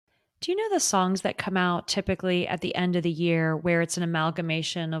Do you know the songs that come out typically at the end of the year where it's an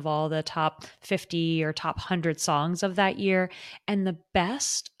amalgamation of all the top 50 or top 100 songs of that year and the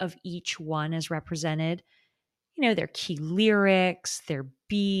best of each one is represented? You know, their key lyrics, their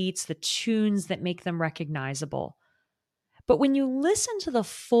beats, the tunes that make them recognizable. But when you listen to the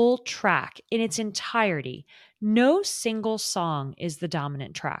full track in its entirety, no single song is the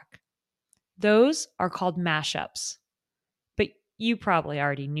dominant track. Those are called mashups. But you probably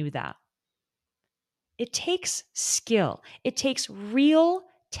already knew that. It takes skill, it takes real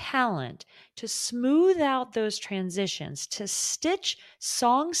talent to smooth out those transitions, to stitch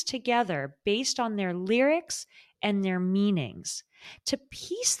songs together based on their lyrics and their meanings, to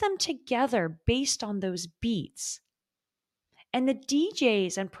piece them together based on those beats. And the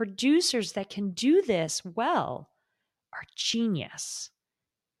DJs and producers that can do this well are genius.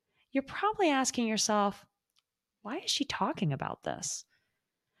 You're probably asking yourself, why is she talking about this?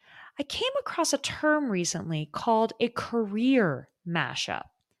 I came across a term recently called a career mashup,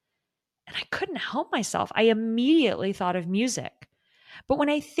 and I couldn't help myself. I immediately thought of music. But when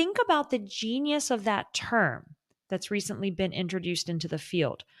I think about the genius of that term that's recently been introduced into the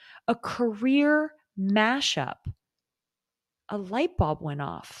field, a career mashup, a light bulb went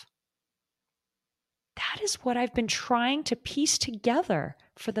off. That is what I've been trying to piece together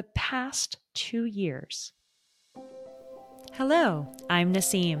for the past 2 years. Hello, I'm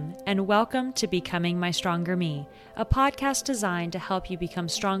Naseem, and welcome to Becoming My Stronger Me, a podcast designed to help you become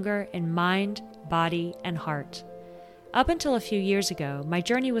stronger in mind, body, and heart. Up until a few years ago, my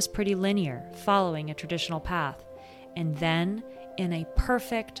journey was pretty linear, following a traditional path. And then, in a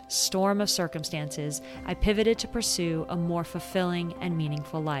perfect storm of circumstances, I pivoted to pursue a more fulfilling and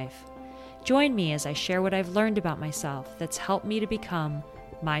meaningful life. Join me as I share what I've learned about myself that's helped me to become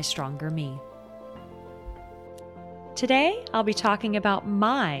my stronger me. Today, I'll be talking about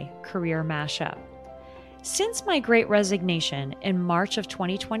my career mashup. Since my great resignation in March of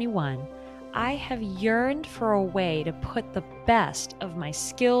 2021, I have yearned for a way to put the best of my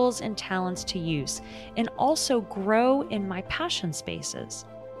skills and talents to use and also grow in my passion spaces.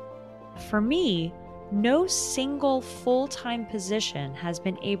 For me, no single full-time position has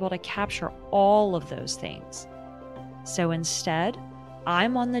been able to capture all of those things. So instead,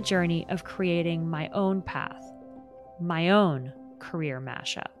 I'm on the journey of creating my own path, my own career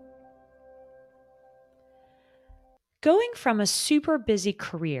mashup. Going from a super busy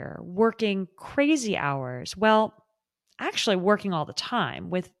career, working crazy hours, well, actually working all the time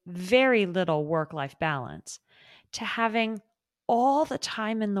with very little work-life balance, to having all the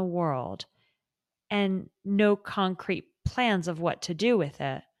time in the world and no concrete plans of what to do with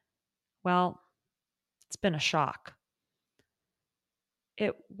it, well, it's been a shock.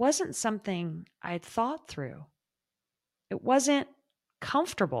 It wasn't something I'd thought through. It wasn't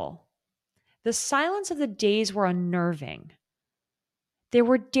comfortable. The silence of the days were unnerving. There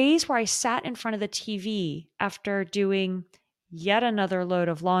were days where I sat in front of the TV after doing yet another load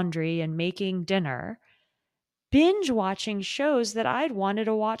of laundry and making dinner, binge watching shows that I'd wanted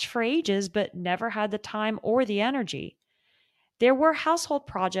to watch for ages but never had the time or the energy. There were household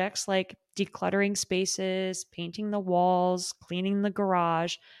projects like decluttering spaces, painting the walls, cleaning the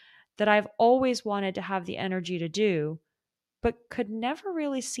garage that I've always wanted to have the energy to do, but could never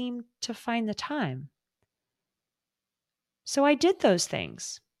really seem to find the time. So I did those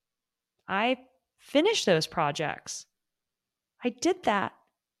things. I finished those projects. I did that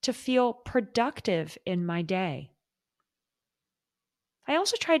to feel productive in my day. I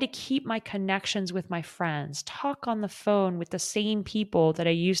also tried to keep my connections with my friends, talk on the phone with the same people that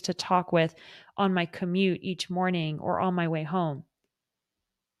I used to talk with on my commute each morning or on my way home.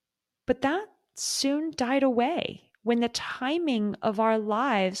 But that soon died away when the timing of our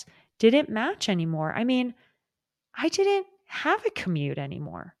lives didn't match anymore. I mean, I didn't have a commute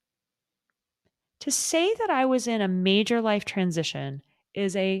anymore. To say that I was in a major life transition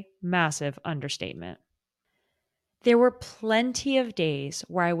is a massive understatement. There were plenty of days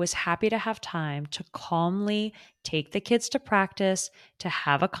where I was happy to have time to calmly take the kids to practice, to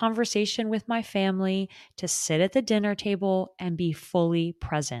have a conversation with my family, to sit at the dinner table and be fully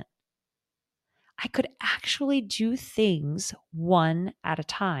present. I could actually do things one at a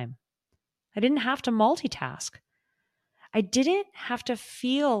time. I didn't have to multitask. I didn't have to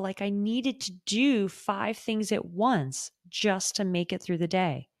feel like I needed to do 5 things at once just to make it through the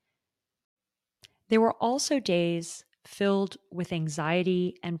day. There were also days filled with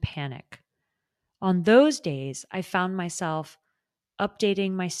anxiety and panic. On those days, I found myself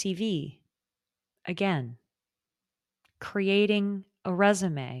updating my CV again, creating a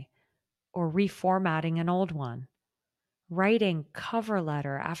resume or reformatting an old one, writing cover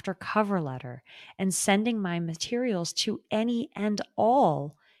letter after cover letter and sending my materials to any and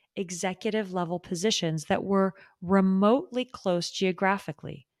all executive level positions that were remotely close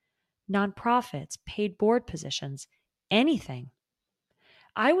geographically, nonprofits, paid board positions, anything.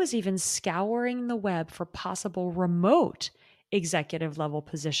 I was even scouring the web for possible remote executive level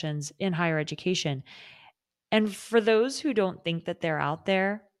positions in higher education. And for those who don't think that they're out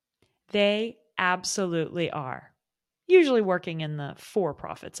there, they absolutely are, usually working in the for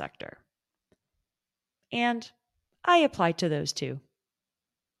profit sector. And I applied to those too.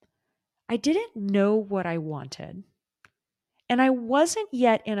 I didn't know what I wanted. And I wasn't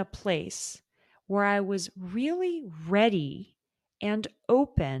yet in a place where I was really ready and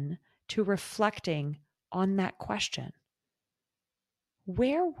open to reflecting on that question.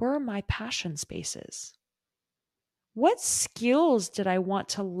 Where were my passion spaces? What skills did I want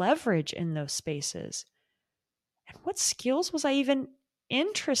to leverage in those spaces? And what skills was I even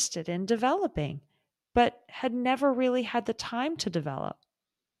interested in developing, but had never really had the time to develop?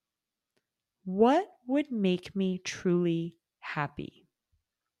 What would make me truly happy?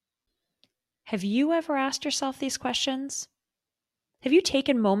 Have you ever asked yourself these questions? Have you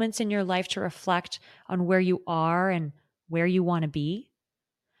taken moments in your life to reflect on where you are and where you want to be?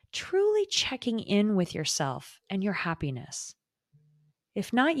 Truly checking in with yourself and your happiness.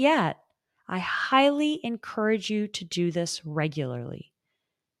 If not yet, I highly encourage you to do this regularly.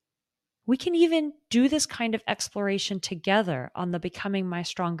 We can even do this kind of exploration together on the Becoming My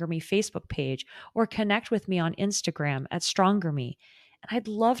Stronger Me Facebook page or connect with me on Instagram at Stronger Me. And I'd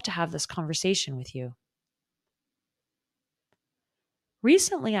love to have this conversation with you.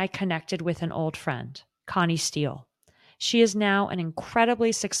 Recently, I connected with an old friend, Connie Steele. She is now an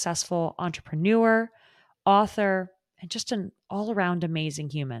incredibly successful entrepreneur, author, and just an all around amazing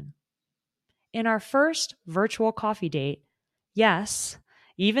human. In our first virtual coffee date, yes,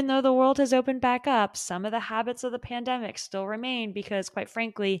 even though the world has opened back up, some of the habits of the pandemic still remain because, quite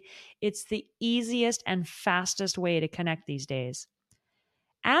frankly, it's the easiest and fastest way to connect these days.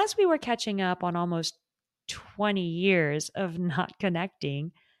 As we were catching up on almost 20 years of not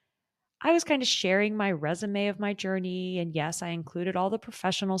connecting, I was kind of sharing my resume of my journey. And yes, I included all the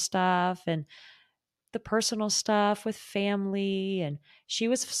professional stuff and the personal stuff with family. And she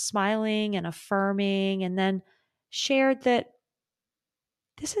was smiling and affirming, and then shared that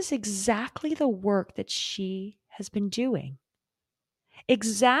this is exactly the work that she has been doing,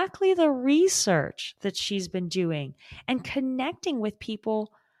 exactly the research that she's been doing, and connecting with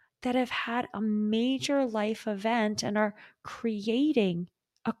people that have had a major life event and are creating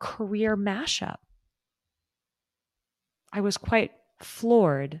a career mashup. I was quite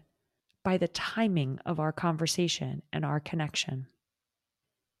floored by the timing of our conversation and our connection.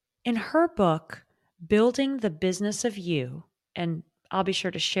 In her book, Building the Business of You, and I'll be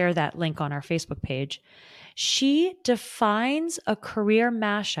sure to share that link on our Facebook page, she defines a career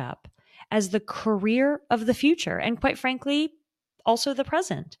mashup as the career of the future, and quite frankly, also the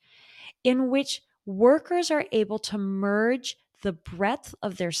present, in which workers are able to merge the breadth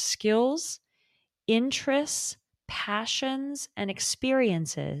of their skills, interests, passions, and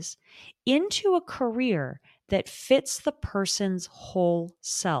experiences into a career that fits the person's whole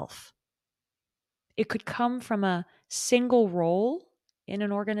self. It could come from a single role in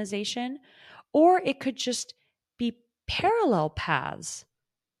an organization, or it could just be parallel paths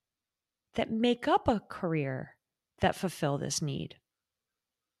that make up a career that fulfill this need.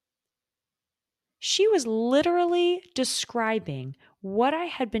 She was literally describing what I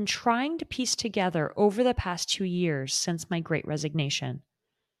had been trying to piece together over the past 2 years since my great resignation.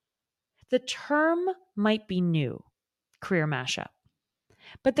 The term might be new, career mashup,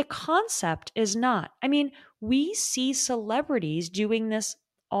 but the concept is not. I mean, we see celebrities doing this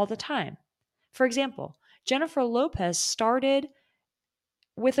all the time. For example, Jennifer Lopez started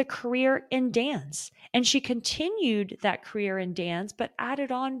with a career in dance, and she continued that career in dance, but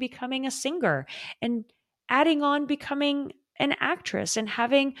added on becoming a singer and adding on becoming an actress and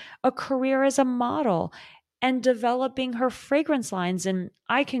having a career as a model and developing her fragrance lines. And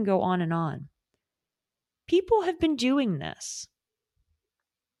I can go on and on. People have been doing this,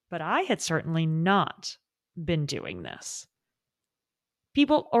 but I had certainly not been doing this.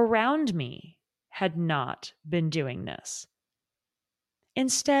 People around me had not been doing this.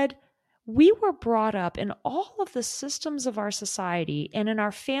 Instead, we were brought up in all of the systems of our society and in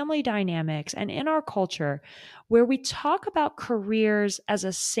our family dynamics and in our culture where we talk about careers as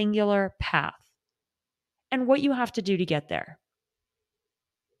a singular path and what you have to do to get there.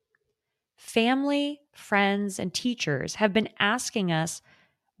 Family, friends, and teachers have been asking us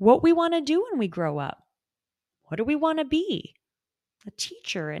what we want to do when we grow up. What do we want to be? A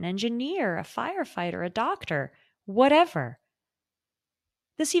teacher, an engineer, a firefighter, a doctor, whatever.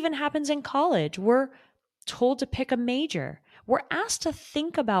 This even happens in college. We're told to pick a major. We're asked to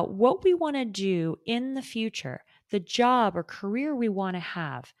think about what we want to do in the future, the job or career we want to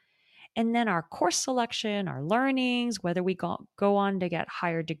have. And then our course selection, our learnings, whether we go on to get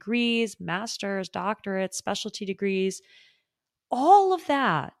higher degrees, masters, doctorates, specialty degrees, all of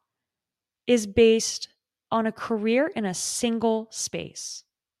that is based on a career in a single space.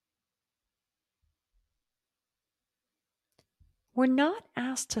 We're not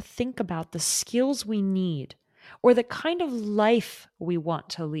asked to think about the skills we need or the kind of life we want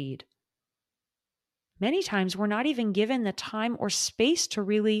to lead. Many times, we're not even given the time or space to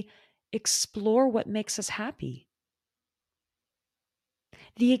really explore what makes us happy.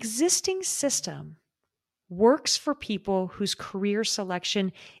 The existing system works for people whose career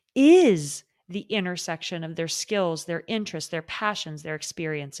selection is the intersection of their skills, their interests, their passions, their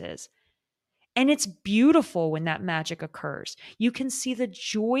experiences. And it's beautiful when that magic occurs. You can see the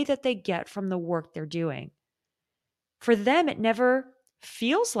joy that they get from the work they're doing. For them, it never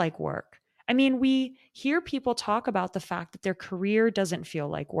feels like work. I mean, we hear people talk about the fact that their career doesn't feel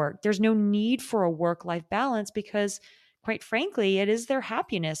like work. There's no need for a work-life balance because, quite frankly, it is their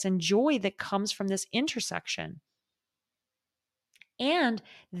happiness and joy that comes from this intersection. And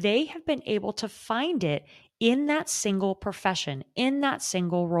they have been able to find it in that single profession, in that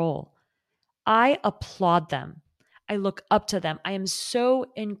single role. I applaud them. I look up to them. I am so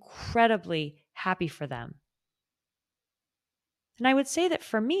incredibly happy for them. And I would say that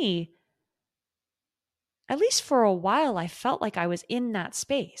for me, at least for a while, I felt like I was in that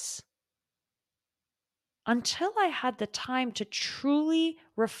space until I had the time to truly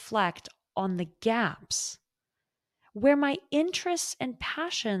reflect on the gaps where my interests and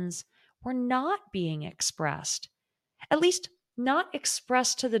passions were not being expressed, at least not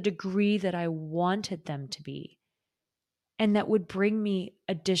expressed to the degree that I wanted them to be, and that would bring me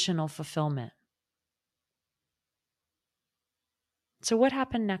additional fulfillment. So, what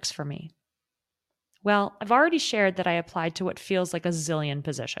happened next for me? Well, I've already shared that I applied to what feels like a zillion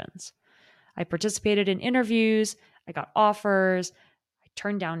positions. I participated in interviews, I got offers, I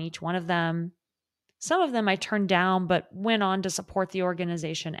turned down each one of them. Some of them I turned down, but went on to support the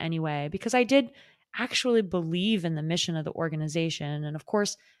organization anyway, because I did actually believe in the mission of the organization. And of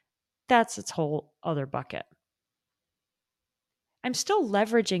course, that's its whole other bucket. I'm still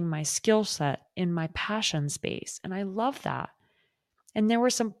leveraging my skill set in my passion space, and I love that. And there were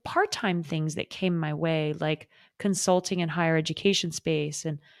some part-time things that came my way, like consulting in higher education space.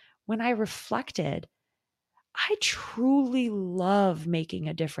 And when I reflected, I truly love making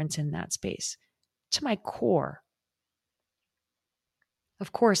a difference in that space to my core.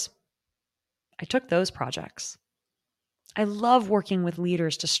 Of course, I took those projects. I love working with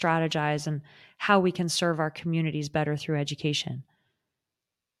leaders to strategize and how we can serve our communities better through education.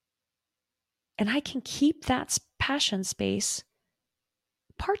 And I can keep that passion space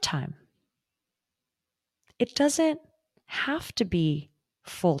part-time. It doesn't have to be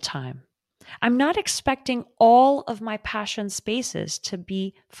full-time. I'm not expecting all of my passion spaces to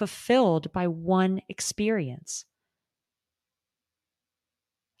be fulfilled by one experience.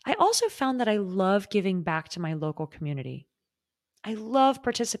 I also found that I love giving back to my local community. I love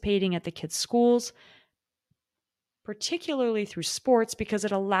participating at the kids' schools, particularly through sports, because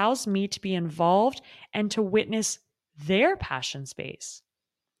it allows me to be involved and to witness their passion space.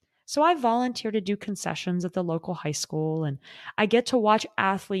 So I volunteer to do concessions at the local high school, and I get to watch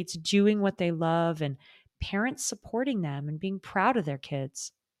athletes doing what they love and parents supporting them and being proud of their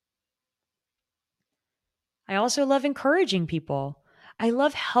kids. I also love encouraging people. I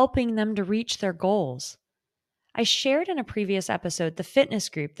love helping them to reach their goals. I shared in a previous episode the fitness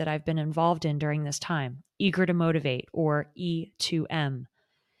group that I've been involved in during this time, Eager to Motivate, or E2M.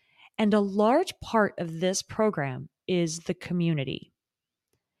 And a large part of this program is the community.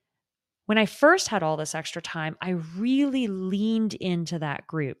 When I first had all this extra time, I really leaned into that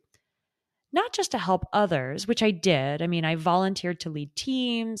group. Not just to help others, which I did. I mean, I volunteered to lead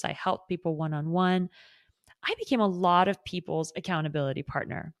teams, I helped people one-on-one. I became a lot of people's accountability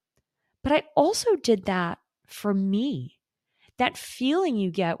partner. But I also did that for me. That feeling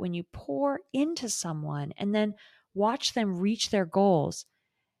you get when you pour into someone and then watch them reach their goals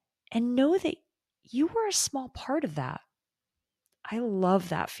and know that you were a small part of that. I love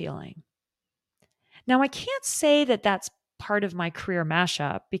that feeling. Now, I can't say that that's part of my career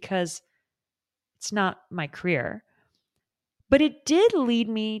mashup because it's not my career, but it did lead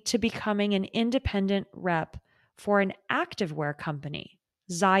me to becoming an independent rep for an activewear company,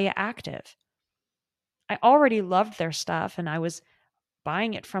 Zaya Active. I already loved their stuff and I was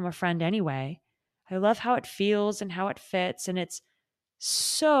buying it from a friend anyway. I love how it feels and how it fits. And it's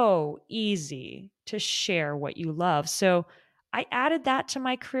so easy to share what you love. So I added that to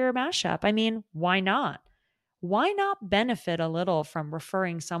my career mashup. I mean, why not? Why not benefit a little from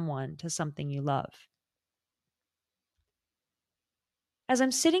referring someone to something you love? As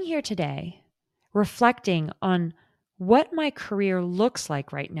I'm sitting here today, reflecting on what my career looks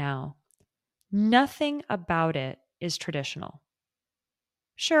like right now, nothing about it is traditional.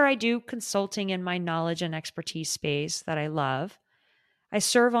 Sure, I do consulting in my knowledge and expertise space that I love. I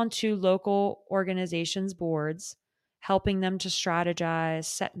serve on 2 local organizations' boards, helping them to strategize,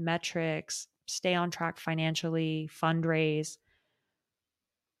 set metrics, stay on track financially, fundraise.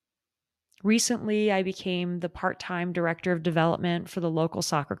 Recently, I became the part-time director of development for the local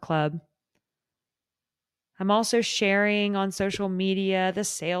soccer club. I'm also sharing on social media the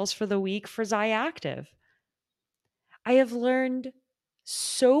sales for the week for Zyactive. I have learned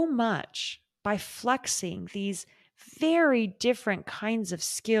so much by flexing these very different kinds of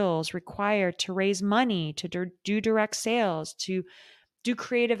skills required to raise money, to do direct sales, to do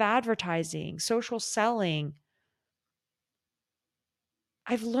creative advertising, social selling.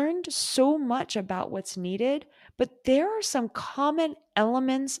 I've learned so much about what's needed, but there are some common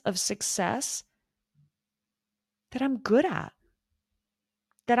elements of success that I'm good at,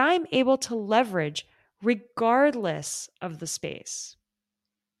 that I'm able to leverage regardless of the space.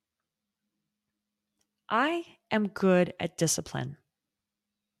 I am good at discipline.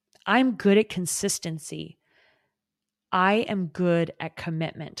 I'm good at consistency. I am good at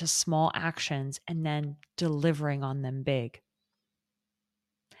commitment to small actions and then delivering on them big.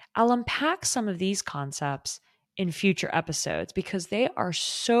 I'll unpack some of these concepts in future episodes because they are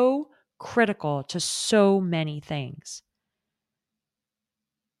so critical to so many things.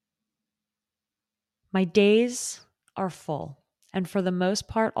 My days are full and for the most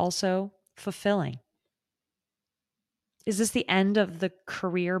part also fulfilling. Is this the end of the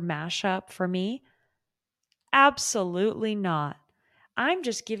career mashup for me? Absolutely not. I'm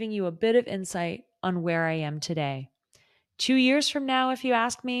just giving you a bit of insight on where I am today. 2 years from now, if you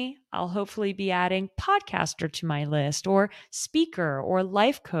ask me, I'll hopefully be adding podcaster to my list, or speaker, or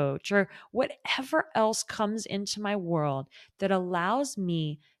life coach, or whatever else comes into my world that allows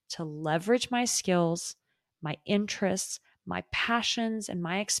me to leverage my skills, my interests, my passions, and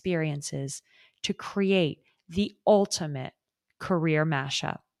my experiences to create the ultimate career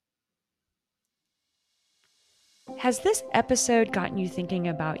mashup. Has this episode gotten you thinking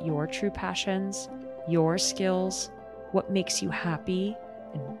about your true passions, your skills, what makes you happy,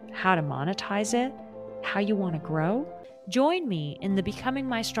 and how to monetize it, how you want to grow? Join me in the Becoming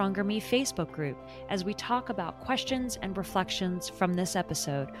My Stronger Me Facebook group as we talk about questions and reflections from this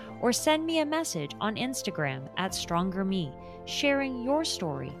episode, or send me a message on Instagram at StrongerMe, sharing your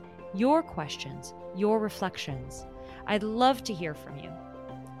story, your questions, your reflections. I'd love to hear from you.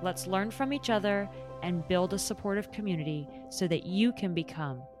 Let's learn from each other and build a supportive community so that you can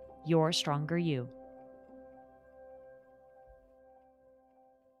become your stronger you.